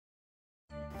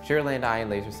Pearland Eye and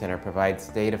Laser Center provides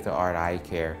state-of-the-art eye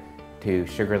care to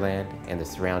Sugar Land and the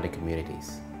surrounding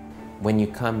communities. When you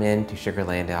come into Sugar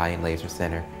Land Eye and Laser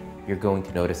Center, you're going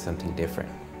to notice something different.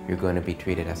 You're going to be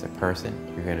treated as a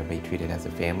person, you're going to be treated as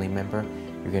a family member,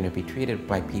 you're going to be treated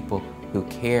by people who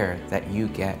care that you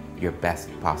get your best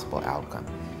possible outcome.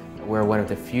 We're one of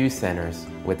the few centers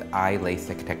with eye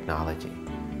LASIK technology.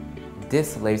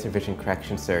 This laser vision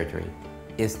correction surgery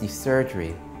is the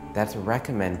surgery that's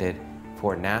recommended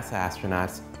for NASA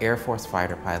astronauts, Air Force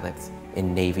fighter pilots,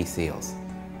 and Navy SEALs.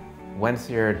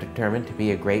 Once you're determined to be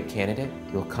a great candidate,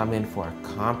 you'll come in for a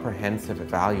comprehensive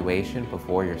evaluation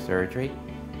before your surgery.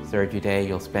 Surgery day,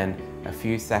 you'll spend a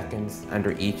few seconds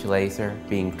under each laser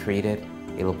being treated.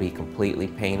 It'll be completely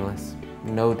painless,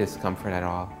 no discomfort at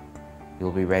all.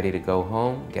 You'll be ready to go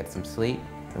home, get some sleep,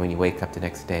 and when you wake up the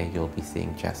next day, you'll be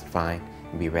seeing just fine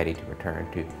and be ready to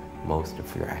return to most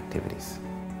of your activities.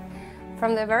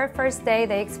 From the very first day,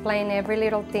 they explained every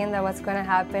little thing that was going to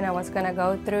happen, I was going to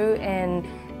go through, and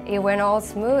it went all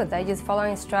smooth. I just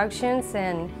followed instructions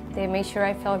and they made sure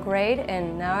I felt great,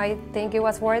 and now I think it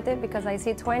was worth it because I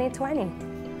see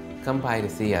 20/20. Come by to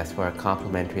see us for a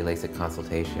complimentary LASIK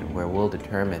consultation where we'll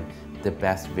determine the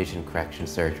best vision correction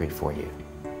surgery for you.